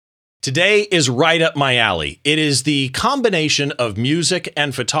Today is right up my alley. It is the combination of music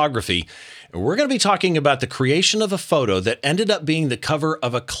and photography. And we're going to be talking about the creation of a photo that ended up being the cover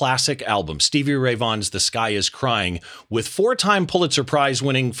of a classic album, Stevie Ray Vaughan's The Sky is Crying, with four-time Pulitzer Prize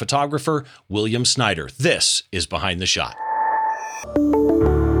winning photographer William Snyder. This is Behind the Shot.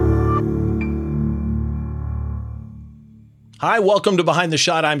 Hi, welcome to Behind the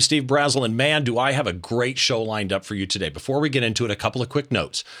Shot. I'm Steve Brazill, and man, do I have a great show lined up for you today. Before we get into it, a couple of quick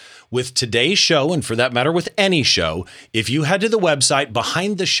notes. With today's show, and for that matter with any show, if you head to the website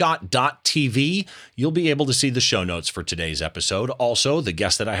behindtheshot.tv, you'll be able to see the show notes for today's episode. Also, the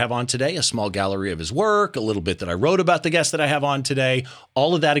guest that I have on today, a small gallery of his work, a little bit that I wrote about the guest that I have on today,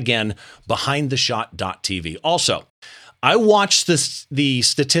 all of that again, behindtheshot.tv. Also, I watch the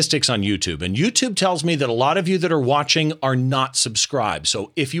statistics on YouTube, and YouTube tells me that a lot of you that are watching are not subscribed.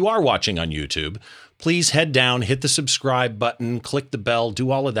 So if you are watching on YouTube, please head down, hit the subscribe button, click the bell,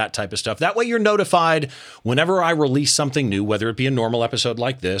 do all of that type of stuff. That way you're notified whenever I release something new, whether it be a normal episode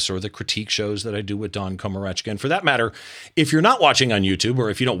like this or the critique shows that I do with Don Komarechka. And for that matter, if you're not watching on YouTube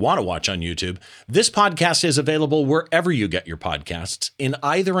or if you don't want to watch on YouTube, this podcast is available wherever you get your podcasts in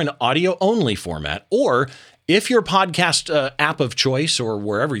either an audio-only format or if your podcast app of choice or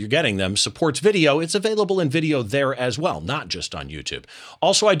wherever you're getting them supports video, it's available in video there as well, not just on YouTube.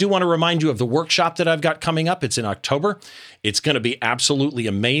 Also, I do want to remind you of the workshop that I've got coming up. It's in October. It's going to be absolutely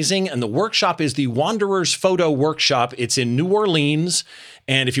amazing. And the workshop is the Wanderers Photo Workshop. It's in New Orleans.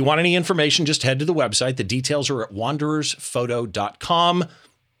 And if you want any information, just head to the website. The details are at wanderersphoto.com.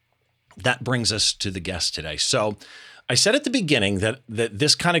 That brings us to the guest today. So I said at the beginning that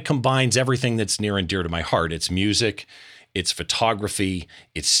this kind of combines everything that's near and dear to my heart. It's music, it's photography,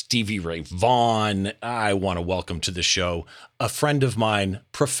 it's Stevie Ray Vaughan. I want to welcome to the show a friend of mine,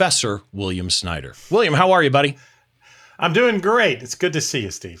 Professor William Snyder. William, how are you, buddy? I'm doing great. It's good to see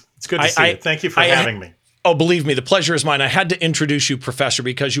you, Steve. It's good to see you. Thank you for having me. Oh, believe me, the pleasure is mine. I had to introduce you, Professor,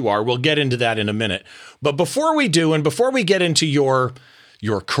 because you are. We'll get into that in a minute. But before we do, and before we get into your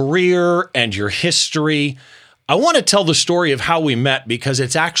career and your history, I want to tell the story of how we met because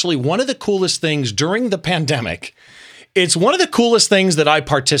it's actually one of the coolest things during the pandemic. It's one of the coolest things that I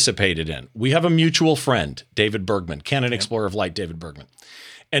participated in. We have a mutual friend, David Bergman, Canon Explorer of Light, David Bergman.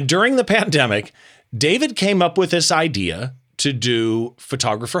 And during the pandemic, David came up with this idea to do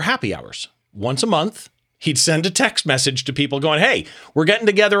photographer happy hours. Once a month, he'd send a text message to people going, hey, we're getting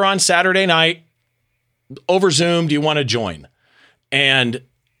together on Saturday night over Zoom. Do you want to join? And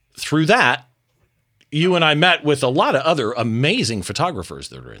through that, you and I met with a lot of other amazing photographers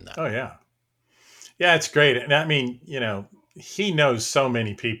that are in that. Oh, yeah. Yeah, it's great. And I mean, he knows so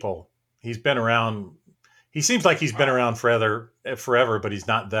many people. He's been around. He seems like he's been around forever, but he's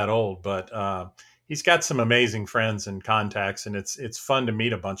not that old. But he's got some amazing friends and contacts, and it's fun to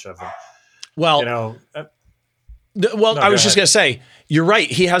meet a bunch of them. Well, I was just going to say, you're right.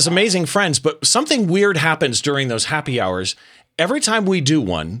 He has amazing friends, but something weird happens during those happy hours. Every time we do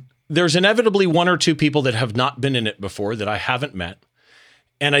one, there's inevitably one or two people that have not been in it before that I haven't met.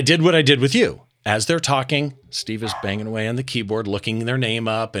 And I did what I did with you. As they're talking, Steve is banging away on the keyboard, looking their name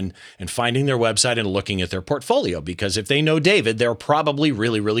up and finding their website and looking at their portfolio. Because if they know David, they're probably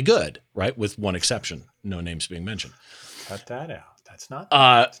really, really good, right? With one exception, no names being mentioned. Cut that out. That's not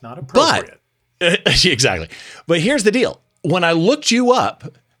appropriate. Exactly. But here's the deal. When I looked you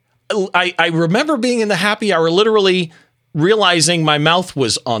up, I remember being in the happy hour literally realizing my mouth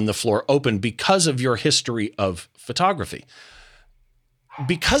was on the floor open because of your history of photography.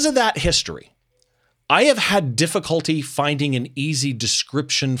 Because of that history, I have had difficulty finding an easy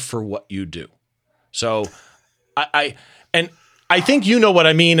description for what you do. So I think you know what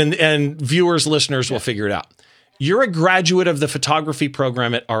I mean, and viewers, listeners will figure it out. You're a graduate of the photography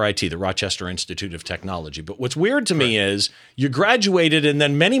program at RIT, the Rochester Institute of Technology. But what's weird to me is you graduated and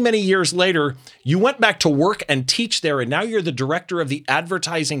then many, many years later, you went back to work and teach there. And now you're the director of the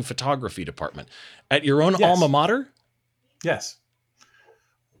advertising photography department at your own alma mater? Yes.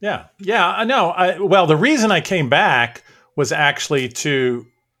 Yeah. Yeah, I know. Well, the reason I came back was actually to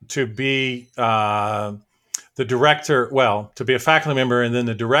be the director, to be a faculty member and then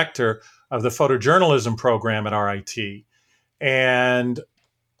the director of the photojournalism program at RIT. And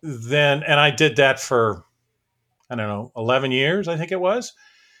I did that for, 11 years, I think it was.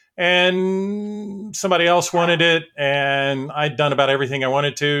 And somebody else wanted it and I'd done about everything I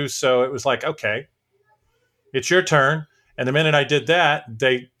wanted to. So it was like, okay, it's your turn. And the minute I did that,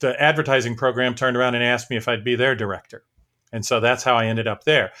 the advertising program turned around and asked me if I'd be their director. And so that's how I ended up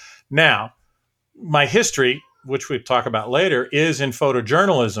there. Now, my history, which we'll talk about later, is in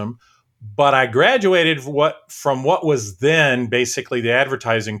photojournalism. But I graduated from what was then basically the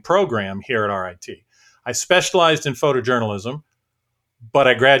advertising program here at RIT. I specialized in photojournalism, but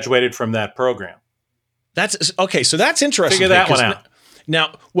I graduated from that program. That's okay. So that's interesting. Figure that one out.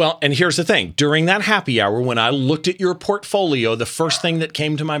 Now, well, and here's the thing. During that happy hour, when I looked at your portfolio, the first thing that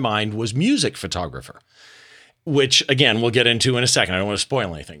came to my mind was music photographer, which again, we'll get into in a second. I don't want to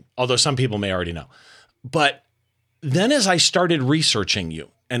spoil anything, although some people may already know. But then as I started researching you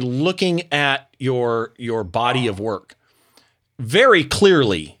and looking at your body of work, very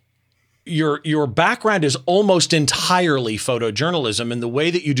clearly, your background is almost entirely photojournalism, and the way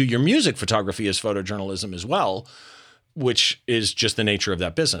that you do your music photography is photojournalism as well, which is just the nature of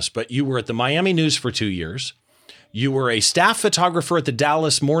that business. But you were at the Miami News for 2 years. You were a staff photographer at the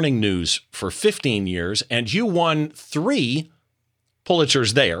Dallas Morning News for 15 years, and you won 3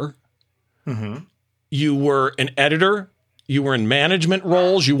 Pulitzers there. Mm-hmm. You were an editor. You were in management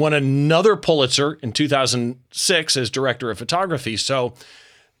roles. You won another Pulitzer in 2006 as director of photography. So,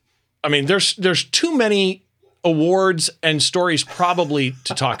 I mean, there's too many awards and stories probably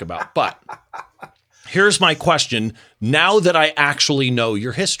to talk about. But here's my question now that I actually know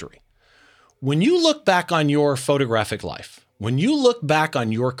your history. When you look back on your photographic life, when you look back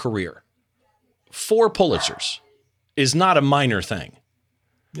on your career, 4 Pulitzers is not a minor thing.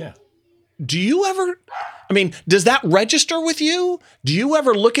 Yeah. Do you ever, I mean, does that register with you? Do you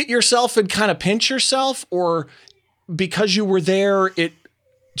ever look at yourself and kind of pinch yourself, or because you were there, it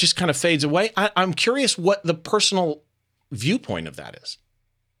just kind of fades away? I'm curious what the personal viewpoint of that is.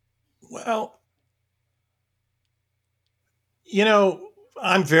 Well,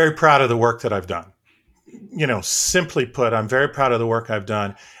 I'm very proud of the work that I've done. Simply put, I'm very proud of the work I've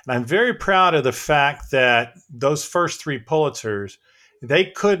done. And I'm very proud of the fact that those first 3 Pulitzers, they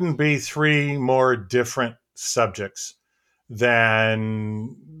couldn't be 3 more different subjects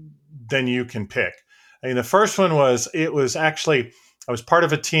than you can pick. I mean, the first one I was part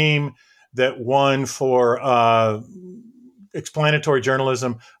of a team that won for explanatory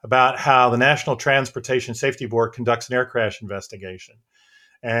journalism about how the National Transportation Safety Board conducts an air crash investigation.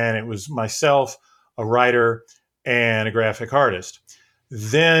 And it was myself, a writer, and a graphic artist.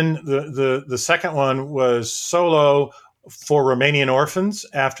 Then the second one was solo for Romanian orphans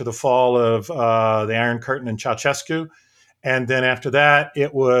after the fall of the Iron Curtain and Ceausescu. And then after that,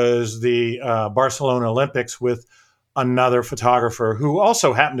 it was the Barcelona Olympics with another photographer who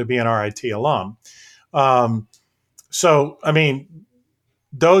also happened to be an RIT alum. So, I mean,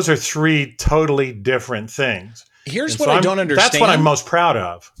 those are 3 totally different things. Here's what I don't understand. That's what I'm most proud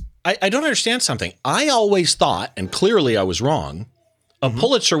of. I don't understand something. I always thought, and clearly I was wrong, a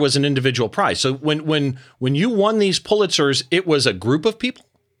Pulitzer was an individual prize. So when you won these Pulitzers, it was a group of people?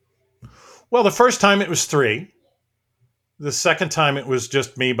 Well, the first time it was 3. The second time it was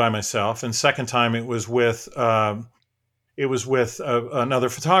just me by myself. And second time it was with another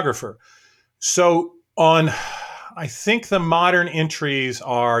photographer. So I think the modern entries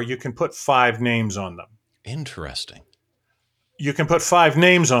are, you can put 5 names on them. Interesting. You can put 5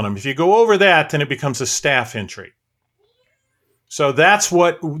 names on them. If you go over that, then it becomes a staff entry. So that's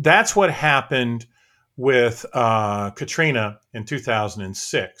what happened with Katrina in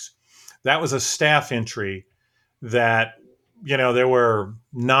 2006. That was a staff entry that, there were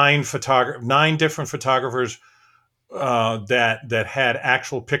 9 different photographers that had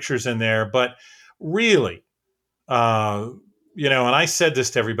actual pictures in there. But really, and I said this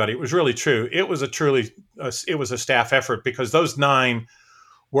to everybody, it was really true. It was a staff effort, because those 9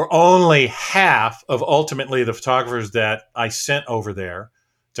 were only half of ultimately the photographers that I sent over there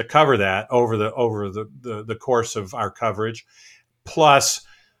to cover that over the course of our coverage. Plus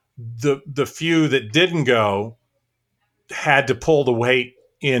the few that didn't go had to pull the weight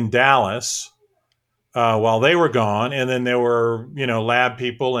in Dallas while they were gone. And then there were, lab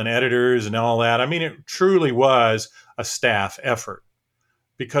people and editors and all that. I mean, it truly was a staff effort,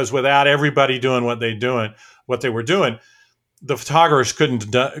 because without everybody doing what they were doing, the photographers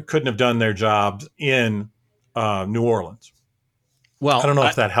couldn't have done their jobs in New Orleans. Well, I don't know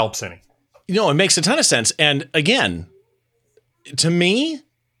if that helps any. It makes a ton of sense. And again, to me,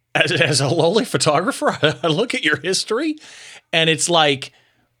 as a lowly photographer, I look at your history and it's like,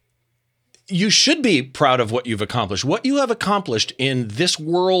 you should be proud of what you've accomplished. What you have accomplished in this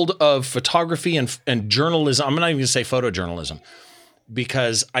world of photography and journalism. I'm not even going to say photojournalism,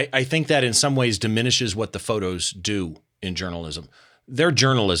 because I think that in some ways diminishes what the photos do in journalism. They're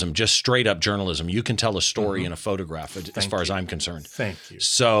journalism, just straight up journalism. You can tell a story in a photograph, as far as I'm concerned. Thank you.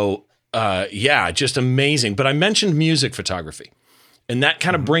 So, just amazing. But I mentioned music photography, and that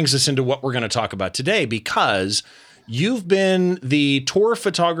kind of brings us into what we're going to talk about today, because You've been the tour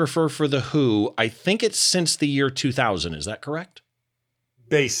photographer for The Who. I think it's since the year 2000. Is that correct?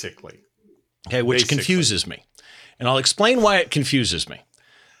 Basically. Okay, which confuses me. And I'll explain why it confuses me.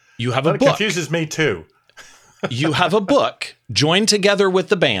 You have a book. It confuses me too. You have a book, Joined Together with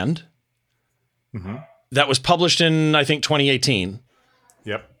the Band, that was published in, I think, 2018.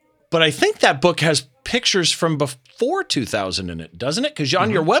 Yep. But I think that book has pictures from before 2000 in it, doesn't it? Because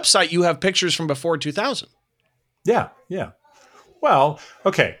on your website, you have pictures from before 2000. Yeah. Well,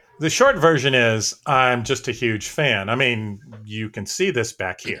 okay. The short version is I'm just a huge fan. I mean, you can see this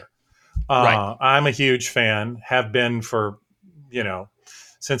back here. Right. I'm a huge fan, have been for,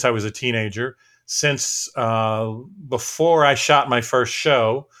 since I was a teenager, since before I shot my first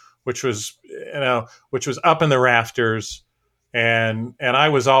show, which was up in the rafters. And I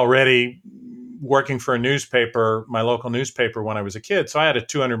was already working for a newspaper, my local newspaper, when I was a kid. So I had a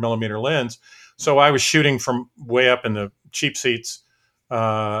 200 millimeter lens. So I was shooting from way up in the cheap seats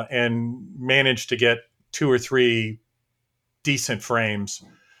and managed to get 2 or 3 decent frames.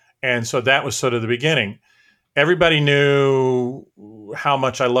 And so that was sort of the beginning. Everybody knew how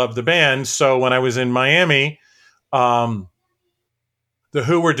much I loved the band. So when I was in Miami, The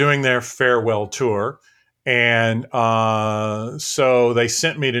Who were doing their farewell tour. And so they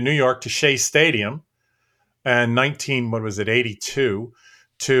sent me to New York to Shea Stadium in 82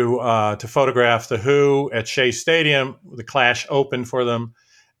 to photograph The Who at Shea Stadium. The Clash opened for them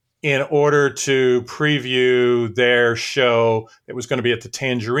in order to preview their show that was going to be at the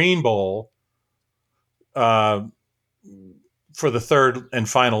Tangerine Bowl for the third and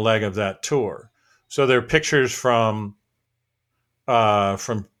final leg of that tour. So there are pictures from and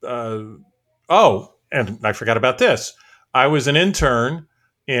I forgot about this. I was an intern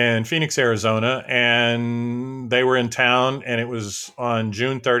in Phoenix, Arizona, and they were in town, and it was on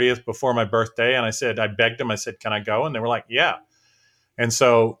June 30th before my birthday. And I begged them, I said, can I go? And they were like, yeah. And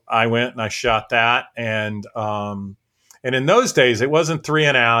so I went and I shot that. And in those days, it wasn't 3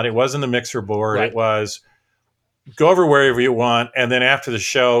 and out. It wasn't the mixer board. Right. It was go over wherever you want. And then after the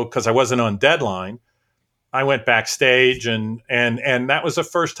show, because I wasn't on deadline, I went backstage and that was the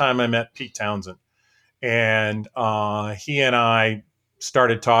first time I met Pete Townsend. And he and I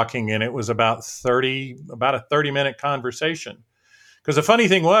started talking, and it was about a 30-minute conversation. Because the funny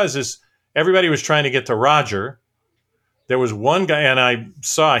thing is everybody was trying to get to Roger. There was one guy, and I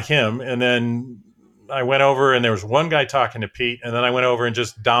saw him, and then I went over, and there was one guy talking to Pete, and then I went over and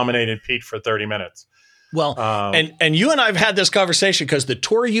just dominated Pete for 30 minutes. Well, and you and I have had this conversation because the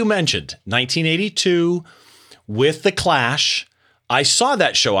tour you mentioned, 1982, with the Clash, I saw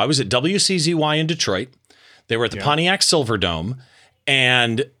that show. I was at WCZY in Detroit. They were at the Pontiac Silverdome,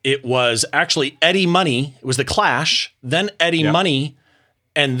 and it was actually Eddie Money. It was the Clash, then Eddie Money,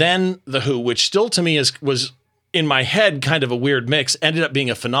 and then The Who, which still to me was in my head kind of a weird mix. Ended up being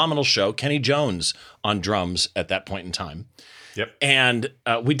a phenomenal show. Kenny Jones on drums at that point in time. Yep. And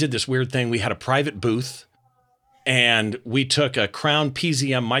we did this weird thing. We had a private booth, and we took a Crown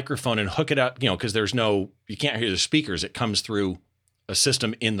PZM microphone and hook it up, because you can't hear the speakers. It comes through a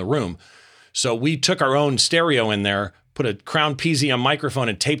system in the room. So we took our own stereo in there, put a Crown PZM microphone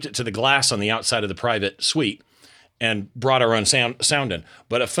and taped it to the glass on the outside of the private suite and brought our own sound in.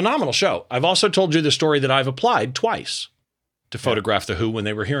 But a phenomenal show. I've also told you the story that I've applied twice to photograph The Who when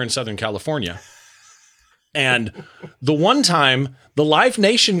they were here in Southern California. And the one time the Live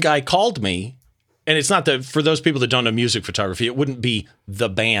Nation guy called me, and it's not for those people that don't know music photography, it wouldn't be the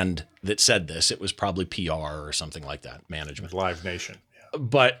band that said this. It was probably PR or something like that, management. Live Nation. Yeah.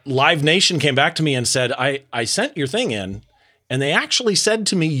 But Live Nation came back to me and said, I sent your thing in, and they actually said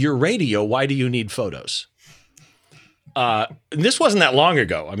to me, your radio, why do you need photos? And this wasn't that long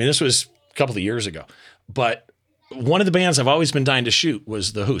ago. I mean, this was a couple of years ago. But one of the bands I've always been dying to shoot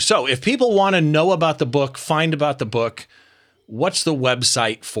was The Who. So if people want to know about the book, find about the book, what's the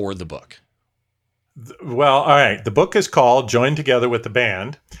website for the book? Well, all right. The book is called Joined Together with the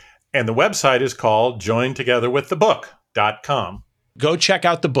Band, and the website is called joinedtogetherwiththebook.com. Go check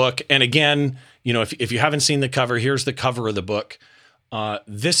out the book. And again, if you haven't seen the cover, here's the cover of the book.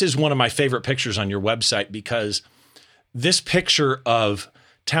 This is one of my favorite pictures on your website, because this picture of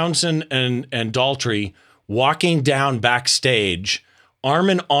Townsend and Daltrey walking down backstage, arm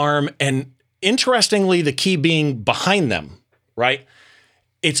in arm, and interestingly, the key being behind them, right?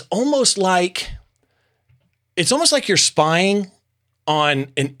 It's almost like you're spying on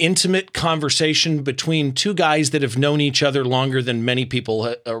an intimate conversation between two guys that have known each other longer than many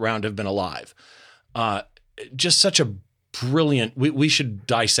people around have been alive. Just such a brilliant, we should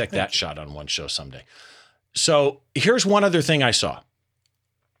dissect that shot on one show someday. So here's one other thing I saw.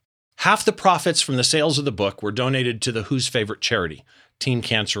 Half the profits from the sales of the book were donated to the Who's favorite charity, Teen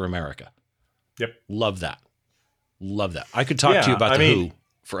Cancer America. Yep. Love that. Love that. I could talk to you about Who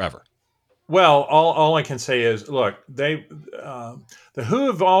forever. Well, all I can say is, look, the Who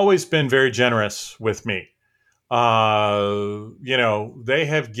have always been very generous with me. They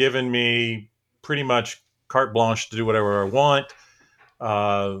have given me pretty much carte blanche to do whatever I want.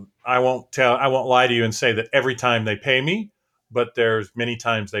 I won't lie to you and say that every time they pay me, but there's many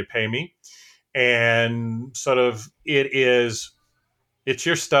times they pay me, and sort of it's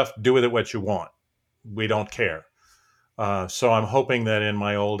your stuff. Do with it what you want. We don't care. So I'm hoping that in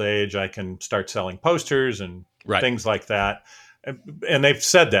my old age, I can start selling posters and things like that. And they've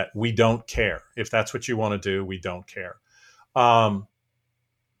said that we don't care. If that's what you want to do, we don't care.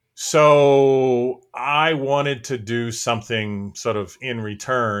 So I wanted to do something sort of in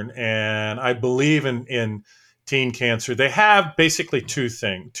return. And I believe in teen cancer. They have basically two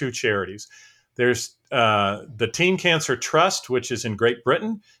charities. There's the Teen Cancer Trust, which is in Great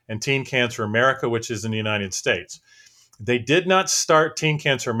Britain, and Teen Cancer America, which is in the United States. They did not start Teen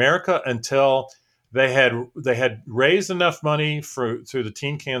Cancer America until they had raised enough money through the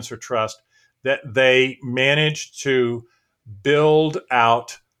Teen Cancer Trust that they managed to build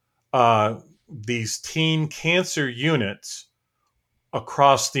out these teen cancer units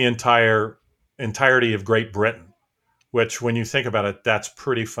across the entirety of Great Britain, which, when you think about it, that's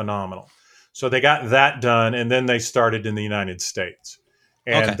pretty phenomenal. So they got that done, and then they started in the United States,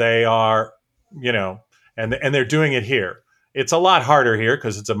 and they are, and they're doing it here. It's a lot harder here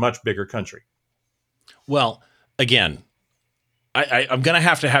because it's a much bigger country. Well, again, I'm going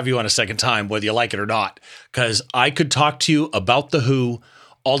to have you on a second time, whether you like it or not, because I could talk to you about the Who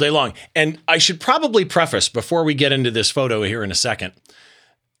all day long. And I should probably preface, before we get into this photo here in a second,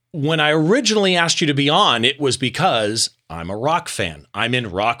 when I originally asked you to be on, it was because I'm a rock fan. I'm in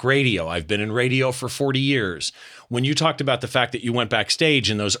rock radio. I've been in radio for 40 years. When you talked about the fact that you went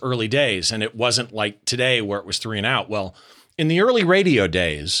backstage in those early days, and it wasn't like today where it was 3 and out. Well, in the early radio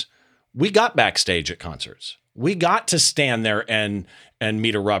days, we got backstage at concerts. We got to stand there and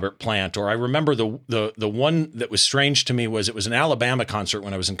meet a Robert Plant. Or I remember the one that was strange to me was it was an Alabama concert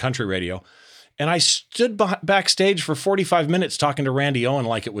when I was in country radio. And I stood backstage for 45 minutes talking to Randy Owen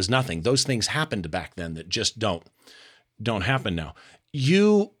like it was nothing. Those things happened back then that just don't happen now.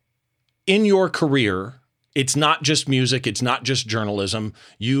 You, in your career, it's not just music. It's not just journalism.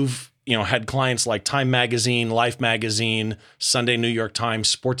 You've had clients like Time Magazine, Life Magazine, Sunday New York Times,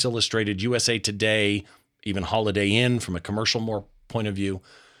 Sports Illustrated, USA Today, even Holiday Inn from a commercial point of view.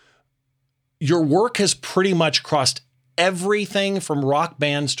 Your work has pretty much crossed everything from rock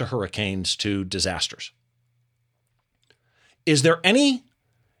bands to hurricanes to disasters. Is there any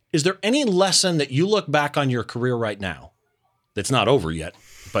lesson that you look back on your career right now that's not over yet,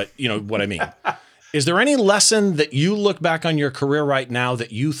 but you know what I mean? Is there any lesson that you look back on your career right now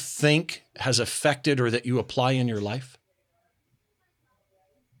that you think has affected or that you apply in your life?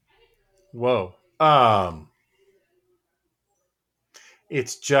 Whoa.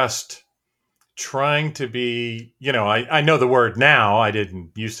 It's just trying to be, I know the word now, I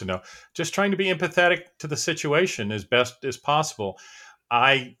didn't used to know, just trying to be empathetic to the situation as best as possible.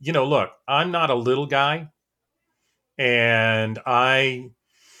 Look, I'm not a little guy, and I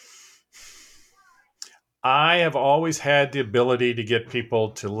have always had the ability to get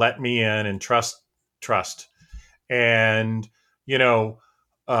people to let me in and trust. And,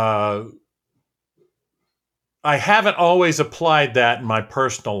 I haven't always applied that in my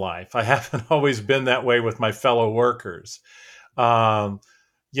personal life. I haven't always been that way with my fellow workers. I've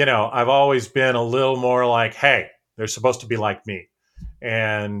always been a little more like, hey, they're supposed to be like me.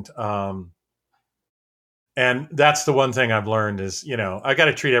 And that's the one thing I've learned is, I got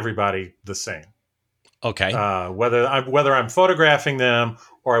to treat everybody the same. Okay. Whether I'm photographing them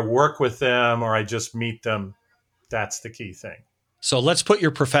or I work with them or I just meet them, that's the key thing. So let's put your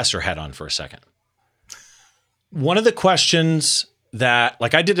professor hat on for a second. One of the questions that,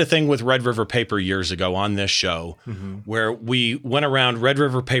 like, I did a thing with Red River Paper years ago on this show, where we went around. Red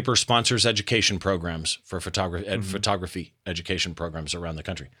River Paper sponsors education programs for photography education programs around the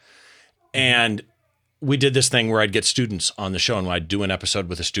country. And we did this thing where I'd get students on the show and I'd do an episode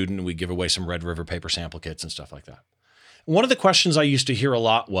with a student and we'd give away some Red River Paper sample kits and stuff like that. One of the questions I used to hear a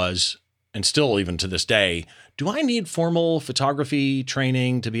lot was, and still even to this day, do I need formal photography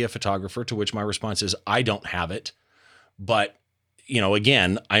training to be a photographer? To which my response is, I don't have it. But,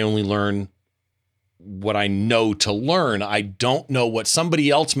 again, I only learn what I know to learn. I don't know what somebody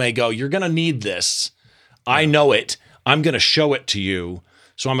else may go, you're going to need this. I know it. I'm going to show it to you.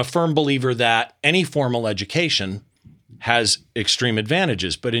 So I'm a firm believer that any formal education has extreme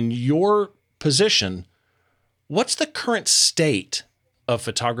advantages. But in your position, what's the current state of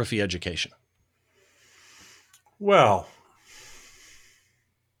photography education? Well,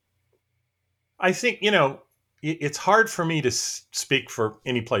 I think, it's hard for me to speak for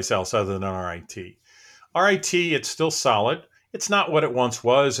any place else other than RIT. RIT, it's still solid. It's not what it once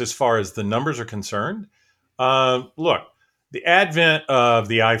was as far as the numbers are concerned. Look, the advent of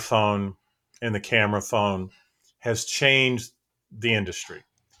the iPhone and the camera phone has changed the industry.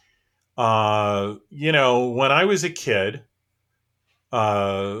 When I was a kid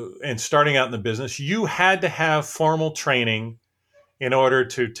and starting out in the business, you had to have formal training in order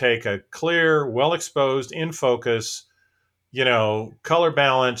to take a clear, well-exposed, in focus, color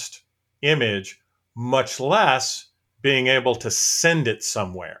balanced image, much less being able to send it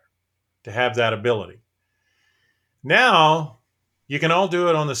somewhere, to have that ability. Now you can all do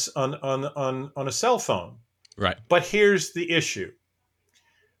it on a cell phone. Right. But here's the issue.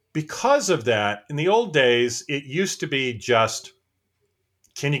 Because of that, in the old days, it used to be just,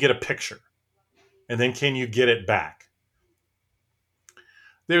 can you get a picture? And then can you get it back?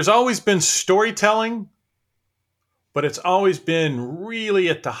 There's always been storytelling, but it's always been really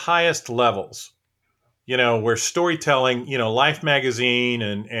at the highest levels, where storytelling, Life magazine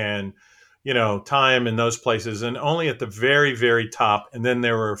and Time and those places, and only at the very, very top. And then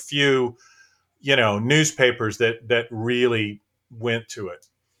there were a few, newspapers that really went to it.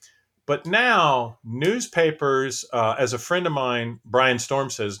 But now newspapers, as a friend of mine, Brian Storm,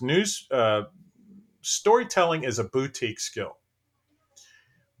 says, storytelling is a boutique skill.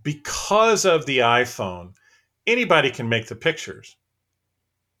 Because of the iPhone, anybody can make the pictures.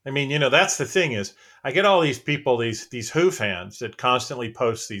 I mean, that's the thing is, I get all these people, these Who fans that constantly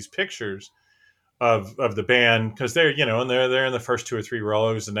post these pictures of the band because they're, and they're in the first 2 or 3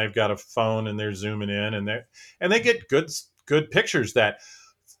 rows and they've got a phone and they're zooming in and they get good pictures that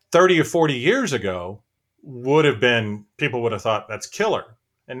 30 or 40 years ago people would have thought that's killer.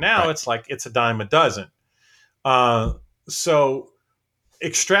 And now It's like, it's a dime a dozen. So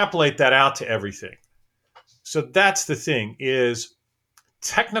extrapolate that out to everything. So that's the thing is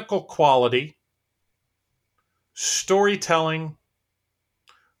technical quality, storytelling,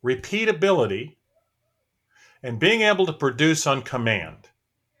 repeatability, and being able to produce on command.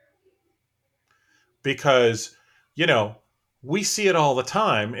 Because, we see it all the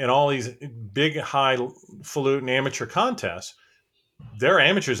time in all these big, highfalutin amateur contests. There are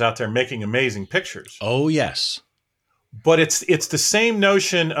amateurs out there making amazing pictures. Oh, yes. But it's the same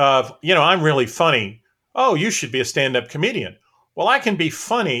notion of, I'm really funny. Oh, you should be a stand-up comedian. Well, I can be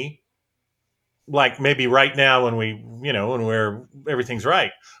funny, like maybe right now when everything's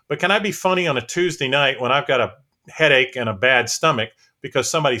right. But can I be funny on a Tuesday night when I've got a headache and a bad stomach because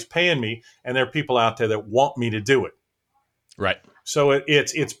somebody's paying me and there are people out there that want me to do it? Right. So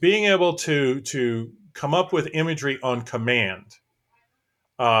it's being able to come up with imagery on command.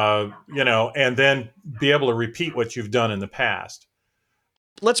 And then be able to repeat what you've done in the past.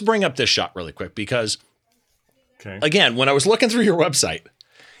 Let's bring up this shot really quick because, again, when I was looking through your website,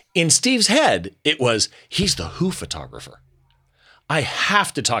 in Steve's head, it was, he's the Who photographer. I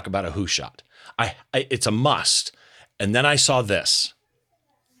have to talk about a Who shot. It's a must. And then I saw this.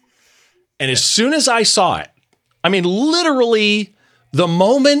 And as soon as I saw it, I mean, literally the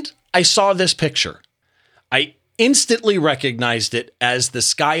moment I saw this picture, I instantly recognized it as The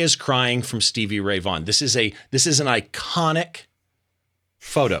Sky is Crying from Stevie Ray Vaughan. This is an iconic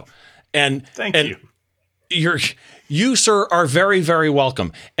photo. And thank you. You, sir, are very, very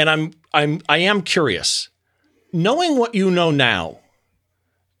welcome. And I am curious, knowing what you know now,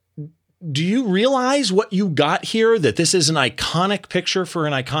 do you realize what you got here, that this is an iconic picture for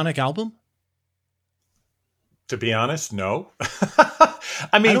an iconic album? To be honest, no.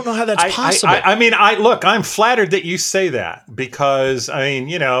 I don't know how that's possible. Look, I'm flattered that you say that because, when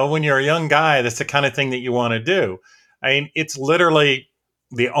you're a young guy, that's the kind of thing that you want to do. It's literally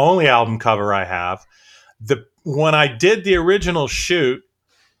the only album cover I have. When I did the original shoot,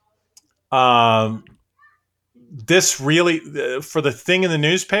 this really, for the thing in the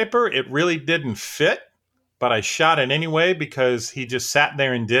newspaper, it really didn't fit, but I shot it anyway because he just sat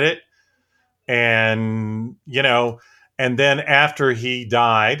there and did it. And, and then after he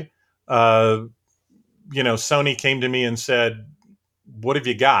died, Sony came to me and said, what have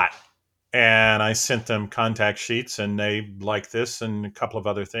you got? And I sent them contact sheets and they liked this and a couple of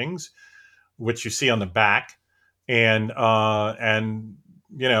other things, which you see on the back. And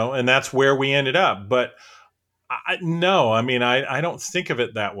that's where we ended up. But I don't think of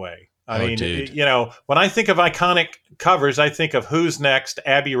it that way. Dude. When I think of iconic covers, I think of Who's Next,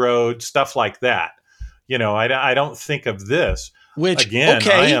 Abbey Road, stuff like that. I don't think of this. Which, Again,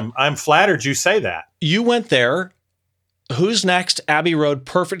 okay, I'm flattered you say that. you went there. Who's next? Abbey Road,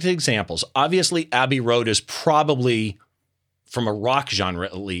 perfect examples. Obviously, Abbey Road is probably, from a rock genre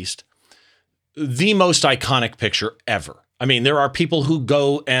at least, the most iconic picture ever. I mean, there are people who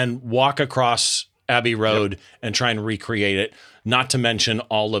go and walk across Abbey Road and try and recreate it, not to mention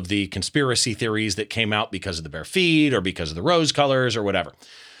all of the conspiracy theories that came out because of the bare feet or because of the rose colors or whatever.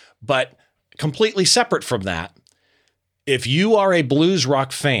 But completely separate from that, if you are a blues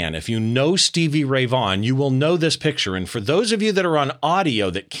rock fan, if you know Stevie Ray Vaughan, you will know this picture. And for those of you that are on audio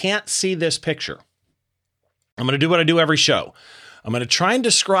that can't see this picture, I'm going to do what I do every show. I'm going to try and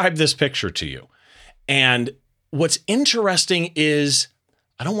describe this picture to you. And what's interesting is,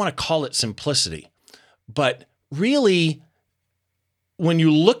 I don't want to call it simplicity, but really, when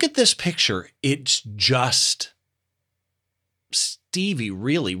you look at this picture, it's just Stevie,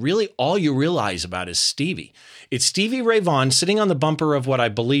 really all you realize about is Stevie. It's Stevie Ray Vaughan sitting on the bumper of what I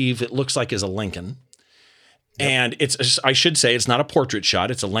believe it looks like is a Lincoln. Yep. And I should say, it's not a portrait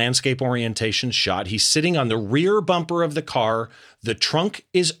shot. It's a landscape orientation shot. He's sitting on the rear bumper of the car. The trunk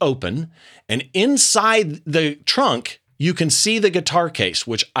is open. And inside the trunk, you can see the guitar case,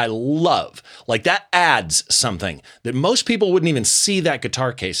 which I love. Like, that adds something that most people wouldn't even see that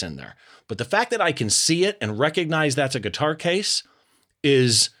guitar case in there. But the fact that I can see it and recognize that's a guitar case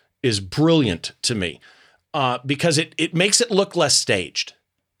is brilliant to me, because it makes it look less staged,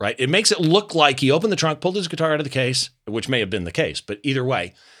 right? It makes it look like he opened the trunk, pulled his guitar out of the case, which may have been the case, but either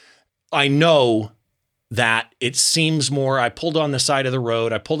way, I know that it seems more, I pulled on the side of the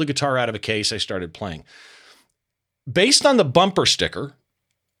road, I pulled the guitar out of a case, I started playing. Based on the bumper sticker,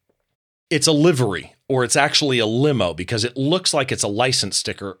 it's a livery, or it's actually a limo, because it looks like it's a license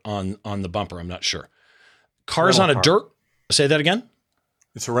sticker on the bumper. I'm not sure. Cars on a dirt. Say that again.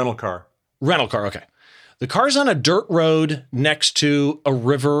 It's a rental car. Rental car. Okay. The car's on a dirt road next to a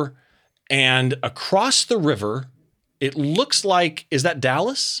river, and across the river, it looks like, is that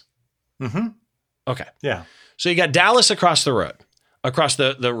Dallas? Mm-hmm. Okay. Yeah. So you got Dallas across the road, across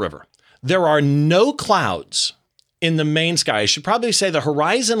the river. There are no clouds in the main sky. I should probably say the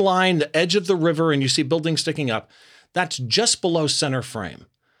horizon line, the edge of the river, and you see buildings sticking up, that's just below center frame.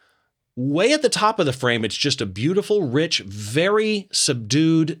 Way at the top of the frame, it's just a beautiful, rich, very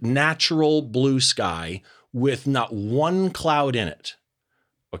subdued, natural blue sky with not one cloud in it.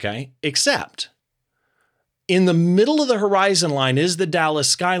 Okay? Except in the middle of the horizon line is the Dallas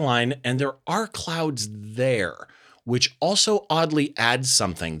skyline, and there are clouds there, which also oddly adds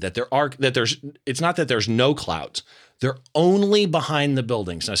something it's not that there's no clouds. They're only behind the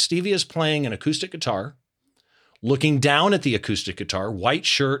buildings. Now, Stevie is playing an acoustic guitar, looking down at the acoustic guitar, white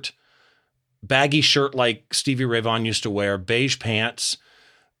shirt, baggy shirt like Stevie Ray Vaughan used to wear, beige pants,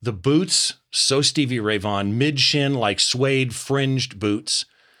 the boots, so Stevie Ray Vaughan, mid-shin like suede fringed boots,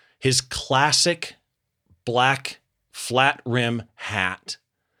 his classic black flat rim hat.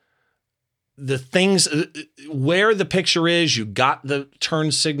 The things where the picture is, you got the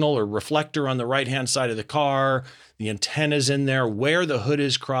turn signal or reflector on the right-hand side of the car, the antenna's in there, where the hood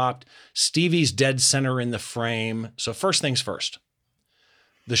is cropped, Stevie's dead center in the frame. So first things first.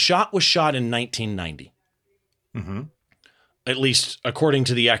 The shot was shot in 1990, at least according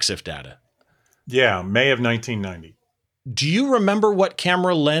to the EXIF data. Yeah, May of 1990. Do you remember what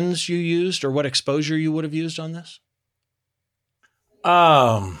camera lens you used or what exposure you would have used on this?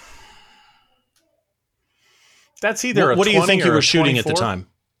 That's either what do you think you were shooting 24? at the time?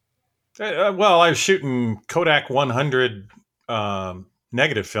 Well, I was shooting Kodak 100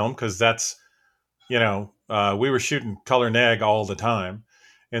 negative film, because that's, we were shooting color neg all the time.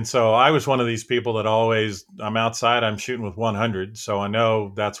 And so I was one of these people that always, I'm outside, I'm shooting with 100. So I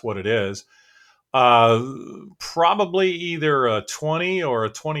know that's what it is. Probably either a 20 or a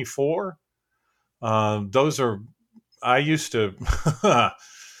 24. I used to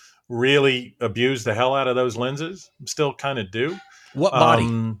really abuse the hell out of those lenses. Still kind of do. What body?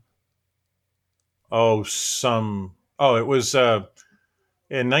 It was in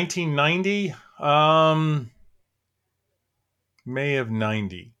 1990. May of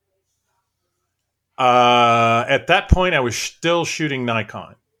 90. At that point, I was still shooting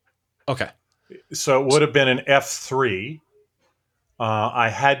Nikon. Okay. So it would have been an F3. I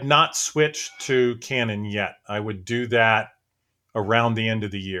had not switched to Canon yet. I would do that around the end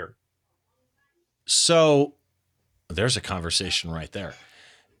of the year. So there's a conversation right there.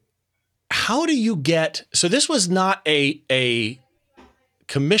 How do you so this was not a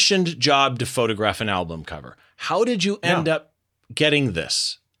commissioned job to photograph an album cover. How did you end up getting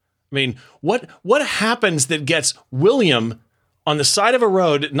this? I mean, what happens that gets William on the side of a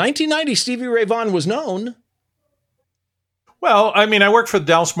road. 1990, Stevie Ray Vaughan was known. Well, I mean, I worked for the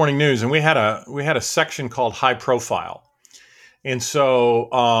Dallas Morning News, and we had a section called High Profile, and so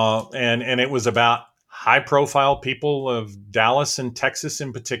and it was about high profile people of Dallas and Texas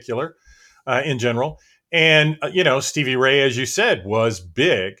in particular, in general. And Stevie Ray, as you said, was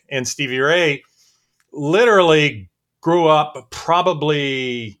big, and Stevie Ray literally grew up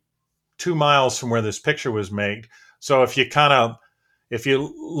probably 2 miles from where this picture was made. So if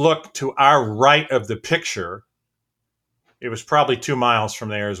you look to our right of the picture, it was probably 2 miles from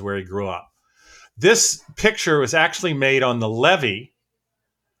there is where he grew up. This picture was actually made on the levee,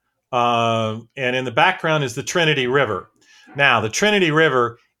 and in the background is the Trinity River. Now, the Trinity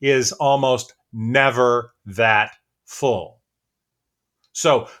River is almost never that full.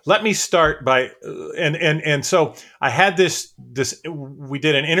 So let me start by, and so I had this, we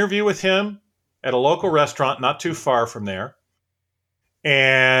did an interview with him at a local restaurant not too far from there.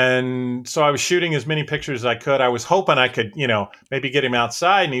 And so I was shooting as many pictures as I could. I was hoping I could, maybe get him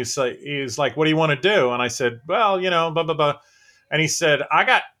outside. And he was like, "What do you want to do?" And I said, "Well, blah, blah, blah." And he said, I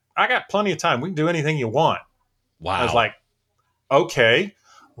got plenty of time. We can do anything you want." Wow. I was like, "Okay,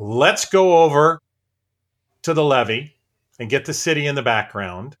 let's go over to the levee and get the city in the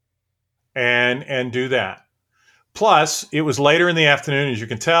background and do that." Plus, it was later in the afternoon, as you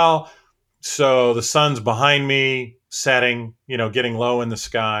can tell. So the sun's behind me, setting, getting low in the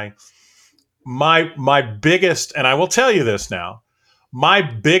sky. My biggest, and I will tell you this now, my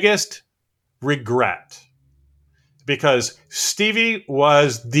biggest regret, because Stevie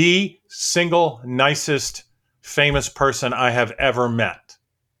was the single nicest famous person I have ever met.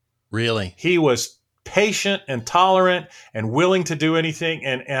 Really? He was patient and tolerant and willing to do anything.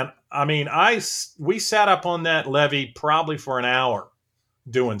 And I mean, we sat up on that levee probably for an hour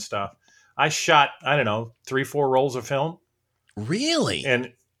doing stuff. I shot, I don't know, 3-4 rolls of film. Really?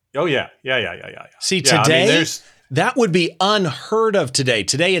 And oh yeah. See, today, that would be unheard of today.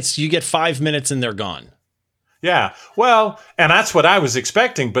 Today it's, you get 5 minutes and they're gone. Yeah. Well, and that's what I was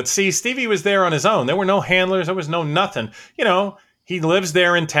expecting. But see, Stevie was there on his own. There were no handlers. There was no nothing. He lives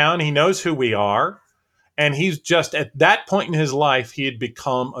there in town. He knows who we are. And he's just, at that point in his life, he had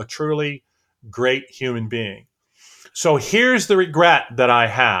become a truly great human being. So here's the regret that I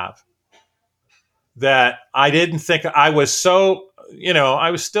have, that I didn't think, I was so,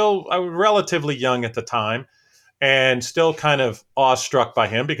 I was relatively young at the time and still kind of awestruck by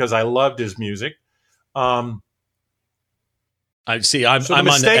him because I loved his music. I'm on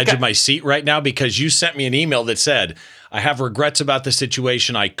the edge of my seat right now because you sent me an email that said, "I have regrets about the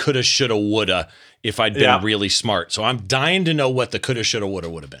situation. I coulda, shoulda, woulda if I'd been really smart." So I'm dying to know what the coulda, shoulda, woulda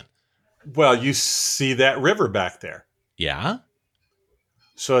would have been. Well, you see that river back there. Yeah.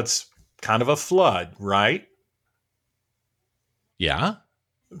 So it's kind of a flood, right? Yeah.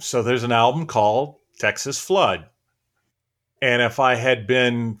 So there's an album called Texas Flood. And if I had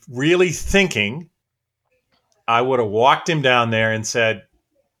been really thinking, I would have walked him down there and said,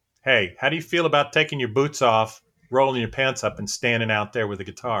 "Hey, how do you feel about taking your boots off, rolling your pants up, and standing out there with a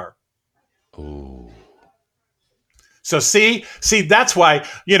guitar?" Ooh. So see, that's why,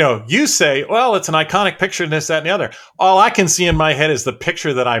 you say, "Well, it's an iconic picture and this, that, and the other." All I can see in my head is the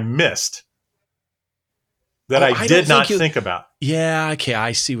picture that I missed, that I did not think about. Yeah, okay,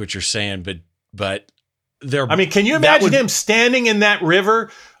 I see what you're saying, but there. I mean, can you imagine him standing in that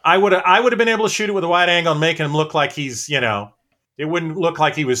river? I would have been able to shoot it with a wide angle and make him look like he's, it wouldn't look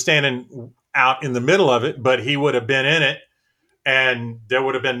like he was standing out in the middle of it, but he would have been in it, and there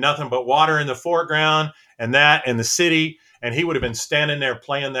would have been nothing but water in the foreground and the city, and he would have been standing there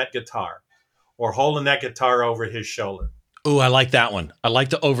playing that guitar or holding that guitar over his shoulder. Ooh, I like that one. I like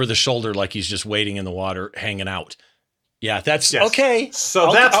the over the shoulder, like he's just waiting in the water, hanging out. Yeah, that's okay.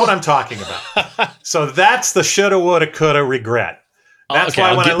 So that's what I'm talking about. So that's the shoulda, woulda, coulda regret. That's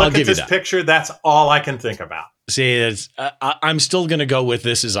why when I look at this picture, that's all I can think about. See, I'm still going to go with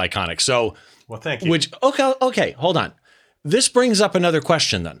this is iconic. So, well, thank you. Okay, hold on. This brings up another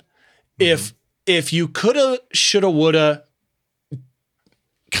question then. Mm-hmm. If you coulda, shoulda, woulda,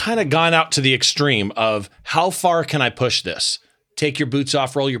 kind of gone out to the extreme of how far can I push this? Take your boots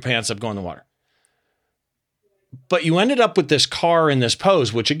off, roll your pants up, go in the water. But you ended up with this car in this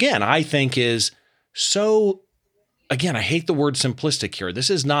pose, which again, I think is so, again, I hate the word simplistic here. This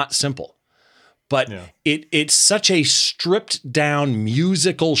is not simple, but it's such a stripped down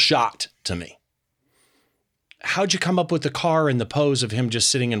musical shot to me. How'd you come up with the car and the pose of him just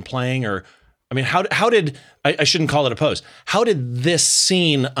sitting and playing? Or, I mean, how did, I shouldn't call it a pose. How did this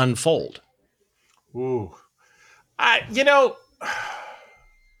scene unfold? Ooh,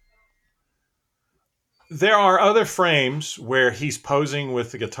 there are other frames where he's posing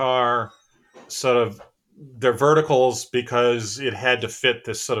with the guitar, sort of they're verticals because it had to fit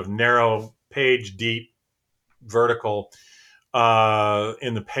this sort of narrow page deep vertical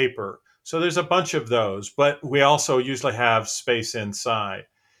in the paper. So there's a bunch of those, but we also usually have space inside.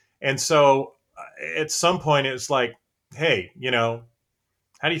 And so at some point it's like, hey,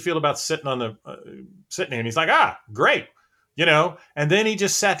 how do you feel about sitting on the sitting here? And he's like, great, And then he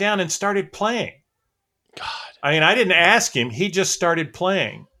just sat down and started playing. God, I mean, I didn't ask him; he just started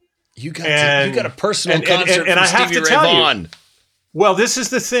playing. You got a personal concert and from I have Stevie to Ray tell Vaughan. you. Well, this is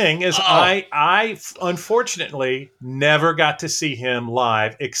the thing: is I unfortunately never got to see him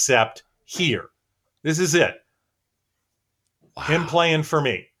live except here. This is it. Wow. Him playing for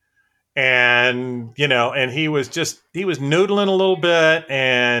me. And and he was noodling a little bit,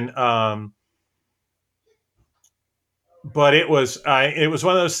 and but it was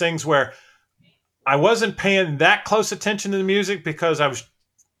one of those things where I wasn't paying that close attention to the music because I was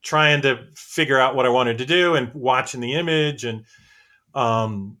trying to figure out what I wanted to do and watching the image, and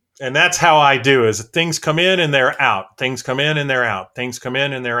that's how I do is things come in and they're out, things come in and they're out, things come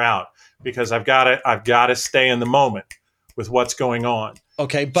in and they're out, because I've got to stay in the moment with what's going on.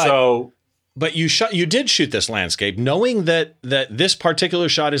 Okay, but you did shoot this landscape, knowing that this particular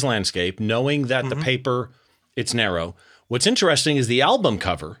shot is landscape, knowing that the paper, it's narrow. What's interesting is the album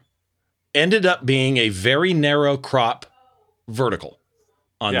cover ended up being a very narrow crop vertical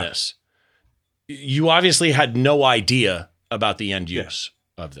on this. You obviously had no idea about the end use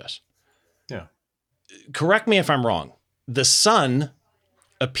of this. Yeah. Correct me if I'm wrong. The sun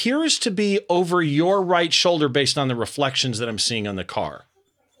appears to be over your right shoulder based on the reflections that I'm seeing on the car,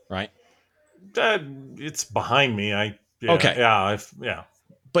 right? It's behind me. Okay. Yeah.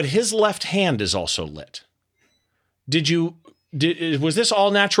 But his left hand is also lit. Was this all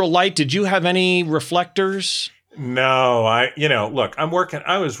natural light? Did you have any reflectors? No, look,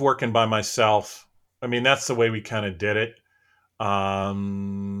 I was working by myself. I mean, that's the way we kind of did it.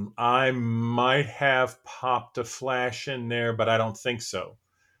 I might have popped a flash in there, but I don't think so.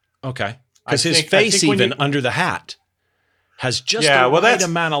 Okay. Because his face, even under the hat, has just the right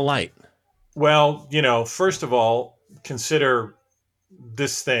amount of light. Well, first of all, consider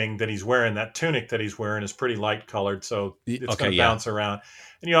this thing that he's wearing, that tunic that he's wearing is pretty light colored, so it's going to bounce around.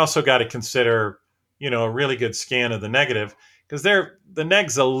 And you also got to consider, a really good scan of the negative, because the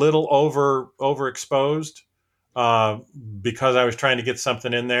neg's a little overexposed because I was trying to get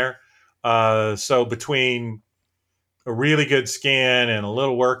something in there. So between a really good scan and a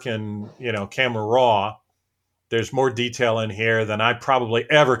little work in, camera raw, there's more detail in here than I probably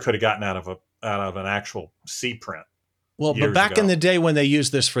ever could have gotten out of an actual C print. Well, but back in the day when they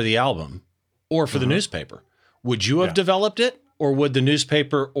used this for the album or for the newspaper, would you have developed it, or would the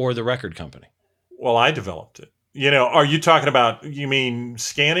newspaper or the record company? Well, I developed it. Are you talking about, you mean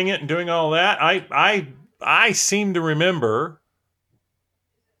scanning it and doing all that? I seem to remember,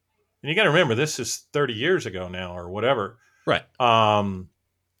 and you got to remember, this is 30 years ago now or whatever. Right.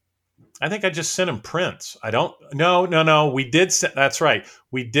 I think I just sent them prints. No. We did that's right.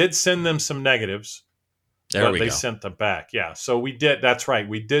 We did send them some negatives. There we go. They sent them back. Yeah. So we did. That's right.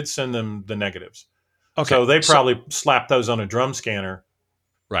 We did send them the negatives. Okay. So they probably slapped those on a drum scanner.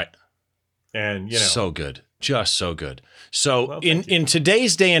 Right. And, so good. Just so good. So in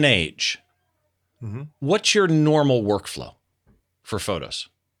today's day and age, what's your normal workflow for photos?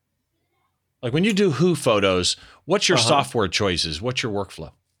 Like when you do Who photos, what's your software choices? What's your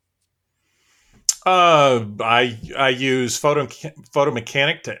workflow? I use Photo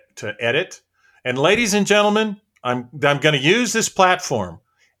Mechanic to edit. And ladies and gentlemen, I'm going to use this platform.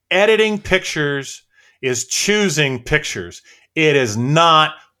 Editing pictures is choosing pictures. It is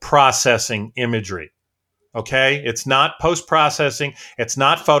not processing imagery. Okay? It's not post-processing. It's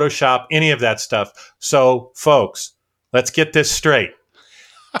not Photoshop, any of that stuff. So, folks, let's get this straight.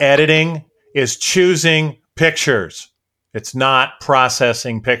 Editing is choosing pictures. It's not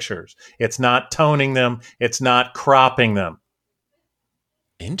processing pictures. It's not toning them. It's not cropping them.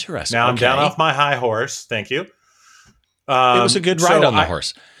 Interesting. Now I'm down off my high horse. Thank you. It was a good ride on the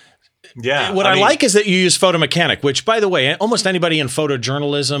horse. Yeah. What I like is that you use Photo Mechanic, which, by the way, almost anybody in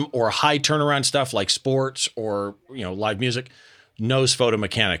photojournalism or high turnaround stuff like sports or live music knows Photo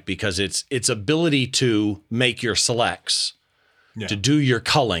Mechanic, because its ability to make your selects, to do your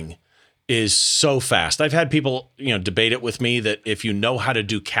culling, is so fast. I've had people debate it with me that if you know how to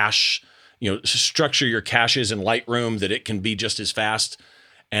do cache, structure your caches in Lightroom, that it can be just as fast.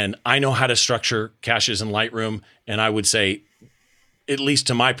 And I know how to structure caches in Lightroom, and I would say, at least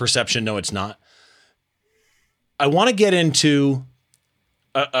to my perception, no, it's not. I want to get into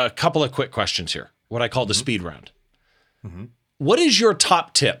a couple of quick questions here. what I call the speed round. Mm-hmm. What is your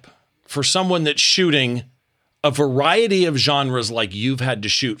top tip for someone that's shooting a variety of genres like you've had to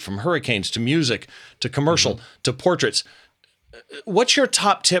shoot, from hurricanes to music to commercial to portraits? What's your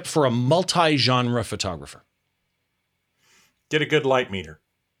top tip for a multi-genre photographer? Get a good light meter.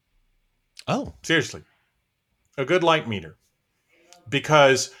 Oh, Seriously, a good light meter,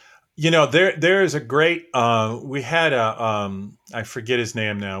 because there is a great. We had I forget his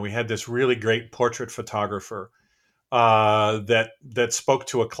name now. We had this really great portrait photographer that spoke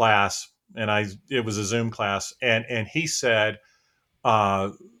to a class, and it was a Zoom class, and he said,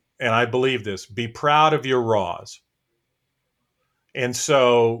 and I believe this: be proud of your raws. And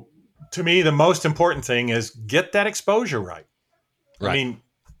so, to me, the most important thing is get that exposure right. right. I mean,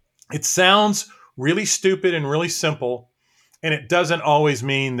 it sounds really stupid and really simple, and it doesn't always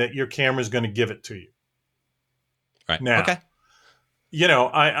mean that your camera is going to give it to you. Right. Now, okay.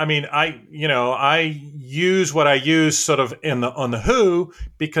 I use what I use sort of on the Who,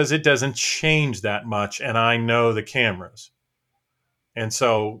 because it doesn't change that much, and I know the cameras, and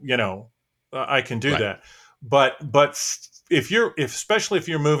so I can do Right. that. But especially if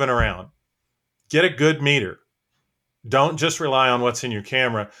you're moving around, get a good meter. Don't just rely on what's in your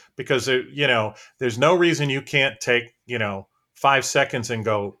camera, because there's no reason you can't take 5 seconds and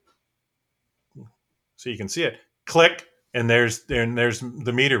go, so you can see it, click, and there's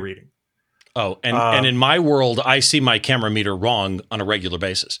the meter reading. Oh, and in my world, I see my camera meter wrong on a regular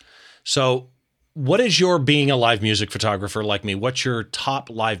basis. So what is your, being a live music photographer like me, what's your top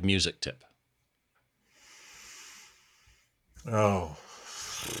live music tip? Oh.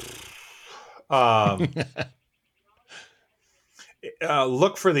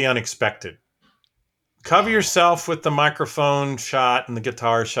 Look for the unexpected. Cover yourself with the microphone shot and the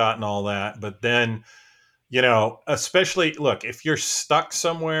guitar shot and all that. But then, especially, look, if you're stuck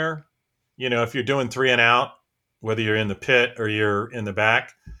somewhere, if you're doing 3 and out, whether you're in the pit or you're in the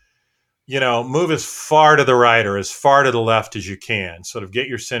back, move as far to the right or as far to the left as you can. Sort of get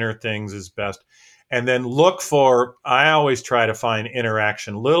your center things as best. And then I always try to find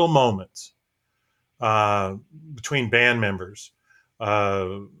interaction, little moments between band members.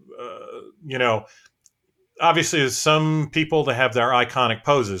 Obviously there's some people that have their iconic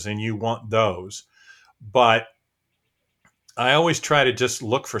poses and you want those, but I always try to just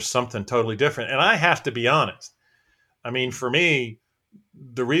look for something totally different. And I have to be honest. I mean, for me,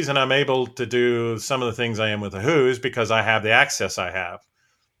 the reason I'm able to do some of the things I am with the Who is because I have the access I have,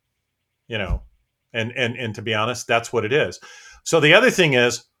 and to be honest, that's what it is. So the other thing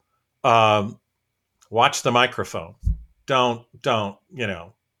is, watch the microphone. Don't,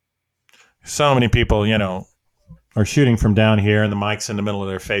 so many people, are shooting from down here and the mic's in the middle of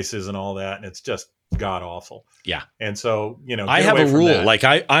their faces and all that. And it's just god awful. Yeah. And so, I have a rule. Like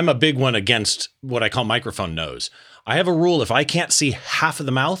I'm a big one against what I call microphone nose. I have a rule. If I can't see half of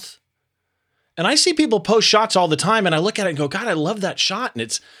the mouth, and I see people post shots all the time and I look at it and go, God, I love that shot.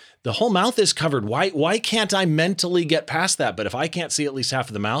 And the whole mouth is covered. Why can't I mentally get past that? But if I can't see at least half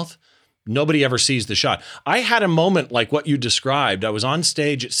of the mouth, nobody ever sees the shot. I had a moment like what you described. I was on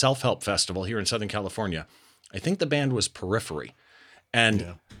stage at Self-Help Festival here in Southern California. I think the band was Periphery.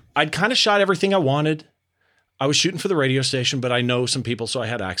 And I'd kind of shot everything I wanted. I was shooting for the radio station, but I know some people, so I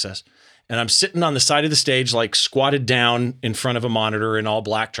had access. And I'm sitting on the side of the stage, like squatted down in front of a monitor in all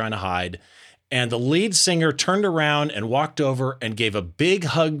black, trying to hide. And the lead singer turned around and walked over and gave a big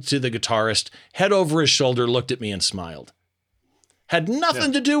hug to the guitarist, head over his shoulder, looked at me and smiled. Had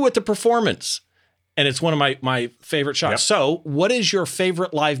nothing to do with the performance. And it's one of my favorite shots. Yep. So what is your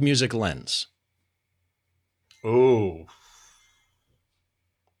favorite live music lens? Ooh.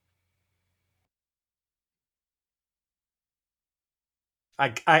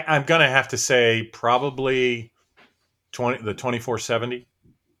 I'm going to have to say probably the 2470.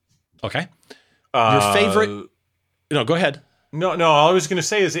 Okay. Your favorite? No, go ahead. No. All I was going to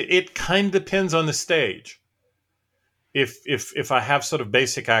say is it kind of depends on the stage. If I have sort of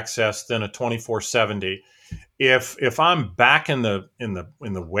basic access, then a 2470. If I'm back in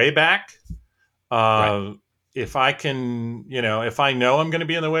the way back, right. If I can, if I know I'm going to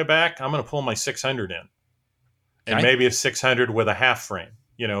be in the way back, I'm going to pull my 600 in, and maybe a 600 with a half frame,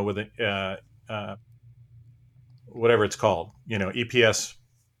 with a whatever it's called, EPS.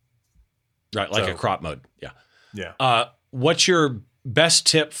 Right, like a crop mode. Yeah. Yeah. What's your best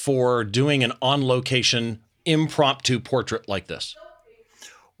tip for doing an on-location impromptu portrait like this?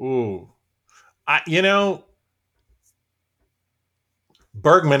 Ooh.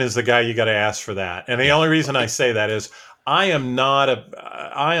 Bergman is the guy you got to ask for that. And the only reason I say that is I am not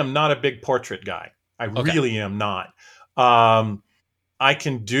a big portrait guy. I really am not. I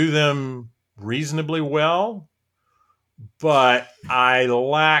can do them reasonably well, but I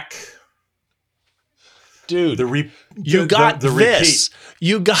lack Dude, the repeat. you got this.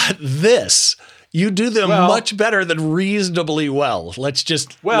 You do them much better than reasonably well. Let's be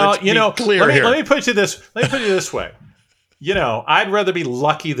clear here. Let me put it this way. I'd rather be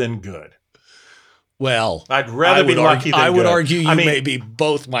lucky than good. Well, I'd rather be lucky than good. I would argue you may be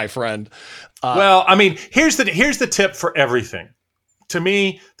both, my friend. Here's the tip for everything. To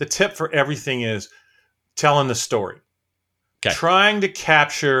me, the tip for everything is telling the story. Okay. Trying to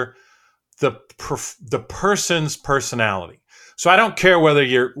capture the person's personality. So I don't care whether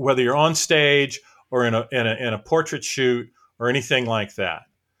you're on stage or in a portrait shoot or anything like that.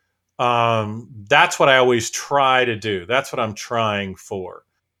 That's what I always try to do. That's what I'm trying for.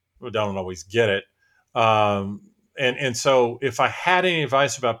 I don't always get it. And so if I had any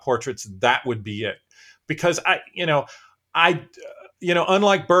advice about portraits, that would be it. Because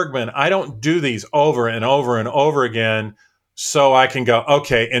unlike Bergman, I don't do these over and over and over again so I can go,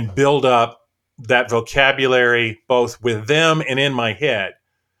 okay, and build up that vocabulary both with them and in my head.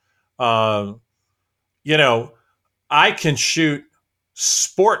 I can shoot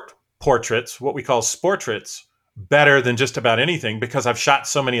sport portraits, what we call sportraits, better than just about anything because I've shot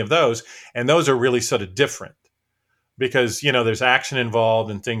so many of those, and those are really sort of different because, there's action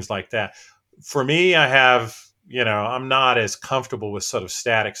involved and things like that. For me, I'm not as comfortable with sort of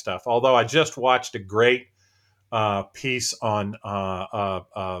static stuff, although I just watched a great piece on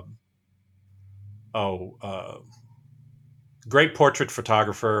great portrait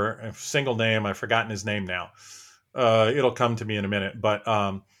photographer, a single name. I've forgotten his name now. It'll come to me in a minute. But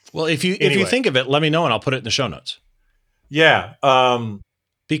if you think of it, let me know and I'll put it in the show notes. Yeah,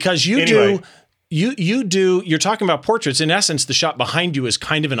 because you're talking about portraits. In essence, the shot behind you is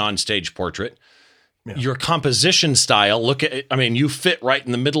kind of an onstage portrait. Yeah. Your composition style, look at it. I mean, you fit right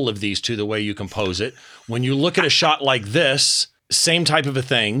in the middle of these two, the way you compose it. When you look at a shot like this, same type of a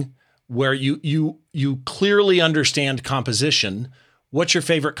thing where you clearly understand composition. What's your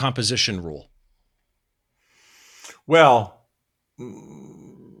favorite composition rule? Well,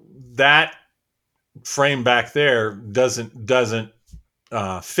 that frame back there doesn't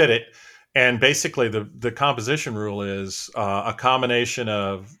fit it. And basically the composition rule is a combination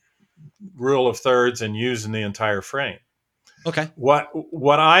of rule of thirds and using the entire frame. Okay.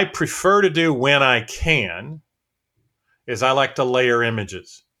 What I prefer to do when I can is I like to layer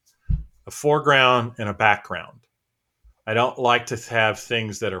images, a foreground and a background. I don't like to have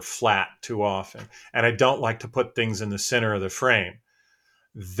things that are flat too often. And I don't like to put things in the center of the frame.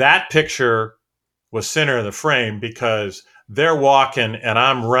 That picture was center of the frame because they're walking and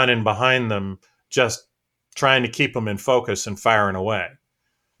I'm running behind them, just trying to keep them in focus and firing away.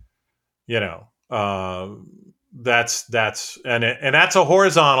 That's a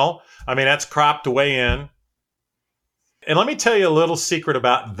horizontal. I mean, that's cropped way in. And let me tell you a little secret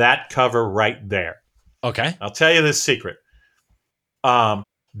about that cover right there. Okay. I'll tell you this secret.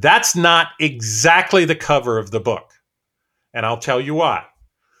 That's not exactly the cover of the book. And I'll tell you why.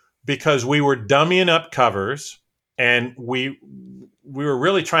 Because we were dummying up covers and we were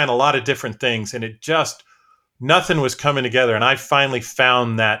really trying a lot of different things and nothing was coming together. And I finally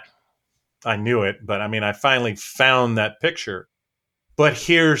found that. I knew it, but I finally found that picture. But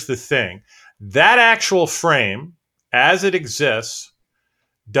here's the thing. That actual frame, as it exists,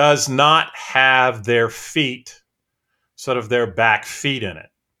 does not have their feet, sort of their back feet in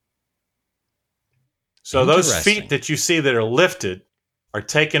it. So those feet that you see that are lifted are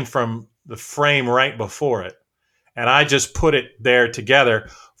taken from the frame right before it. And I just put it there together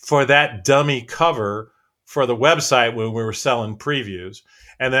for that dummy cover for the website when we were selling previews.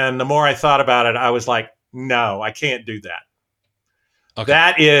 And then the more I thought about it, I was like, no, I can't do that. Okay.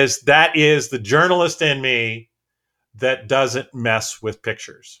 That is the journalist in me that doesn't mess with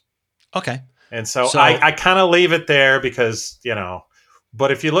pictures. Okay. And so I kind of leave it there because,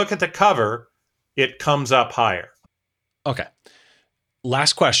 but if you look at the cover, it comes up higher. Okay.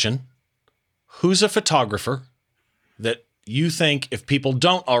 Last question. Who's a photographer that you think if people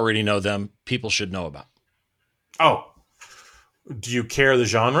don't already know them, people should know about? Oh, do you care the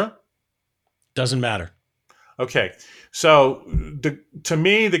genre? Doesn't matter. Okay. So to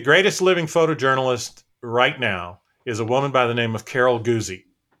me, the greatest living photojournalist right now is a woman by the name of Carol Guzzi.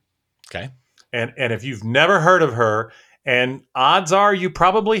 Okay. And if you've never heard of her, and odds are you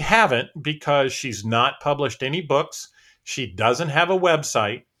probably haven't because she's not published any books. She doesn't have a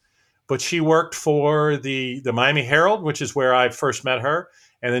website, but she worked for the Miami Herald, which is where I first met her.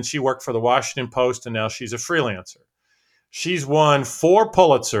 And then she worked for the Washington Post, and now she's a freelancer. She's won 4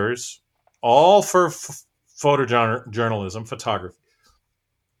 Pulitzers, all for photojournalism, photography.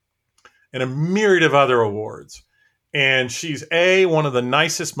 and a myriad of other awards. And she's one of the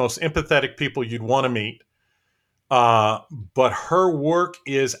nicest, most empathetic people you'd want to meet. But her work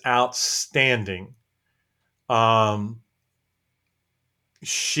is outstanding.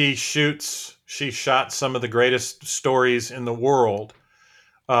 She shot some of the greatest stories in the world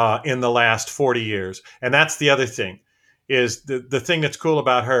in the last 40 years. And that's the other thing, is the thing that's cool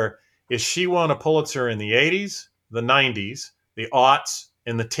about her is she won a Pulitzer in the 80s, the 90s, the aughts,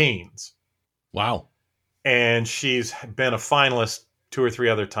 and the teens. Wow. And she's been a finalist 2 or 3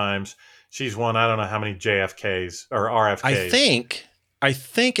 other times. She's won, I don't know how many JFKs or RFKs. I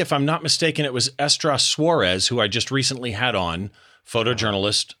think if I'm not mistaken, it was Estras Suarez, who I just recently had on,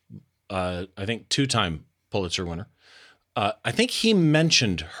 photojournalist, I think 2-time Pulitzer winner. I think he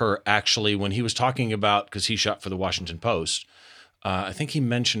mentioned her actually when he was talking about, because he shot for the Washington Post. I think he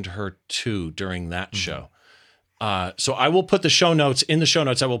mentioned her too during that show. So I will put the show notes. In the show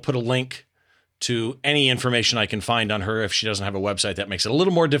notes, I will put a link to any information I can find on her. If she doesn't have a website, that makes it a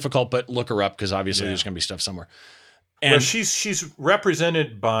little more difficult, but look her up because obviously there's going to be stuff somewhere. And well, she's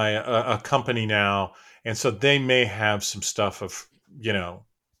represented by a company now, and so they may have some stuff of,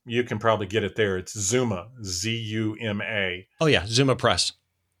 you can probably get it there. It's Zuma, Zuma. Oh yeah, Zuma Press.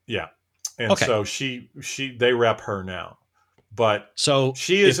 Yeah, and okay. So they rep her now, but so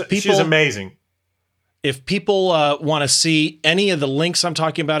she's amazing. If people want to see any of the links I'm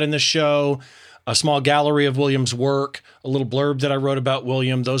talking about in this show, a small gallery of William's work, a little blurb that I wrote about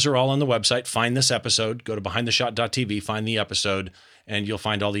William, those are all on the website. Find this episode, go to behindtheshot.tv, find the episode, and you'll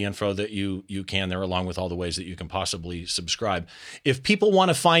find all the info that you can there, along with all the ways that you can possibly subscribe. If people want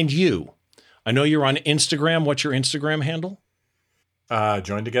to find you, I know you're on Instagram. What's your Instagram handle?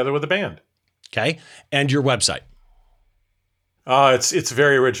 Join Together with a Band. Okay. And your website? It's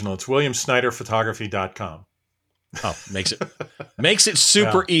very original. It's WilliamSnyderPhotography.com. Oh, makes it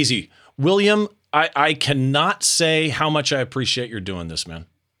super easy. William, I cannot say how much I appreciate your doing this, man.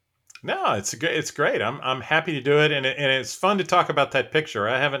 No, it's great. I'm happy to do it, and it's fun to talk about that picture.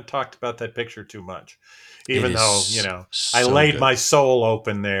 I haven't talked about that picture too much, even though so I laid my soul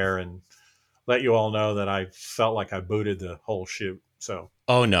open there and let you all know that I felt like I booted the whole shoot. So,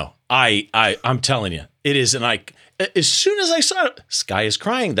 oh no, I'm telling you, it is, and as soon as I saw it, Sky is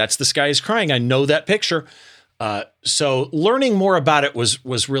Crying. That's the Sky is Crying. I know that picture. So learning more about it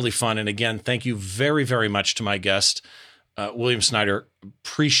was really fun. And again, thank you very, very much to my guest, William Snyder.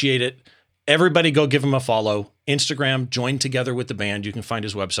 Appreciate it. Everybody go give him a follow. Instagram, Join Together with the Band. You can find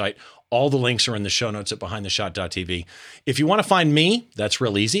his website. All the links are in the show notes at behindtheshot.tv. If you want to find me, that's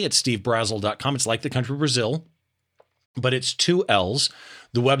real easy. It's stevebrazel.com. It's like the country Brazil, but it's 2 L's.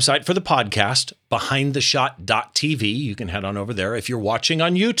 The website for the podcast, behindtheshot.tv. You can head on over there. If you're watching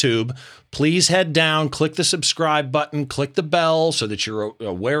on YouTube, please head down, click the subscribe button, click the bell so that you're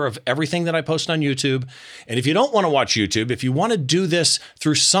aware of everything that I post on YouTube. And if you don't want to watch YouTube, if you want to do this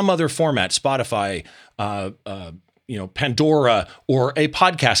through some other format, Spotify, Pandora, or a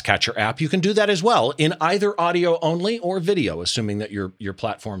podcast catcher app, you can do that as well in either audio only or video, assuming that your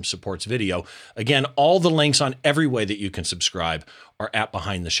platform supports video. Again, all the links on every way that you can subscribe are at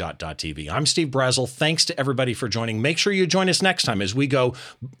behindtheshot.tv. I'm Steve Brazel. Thanks to everybody for joining. Make sure you join us next time as we go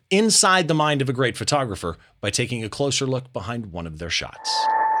inside the mind of a great photographer by taking a closer look behind one of their shots.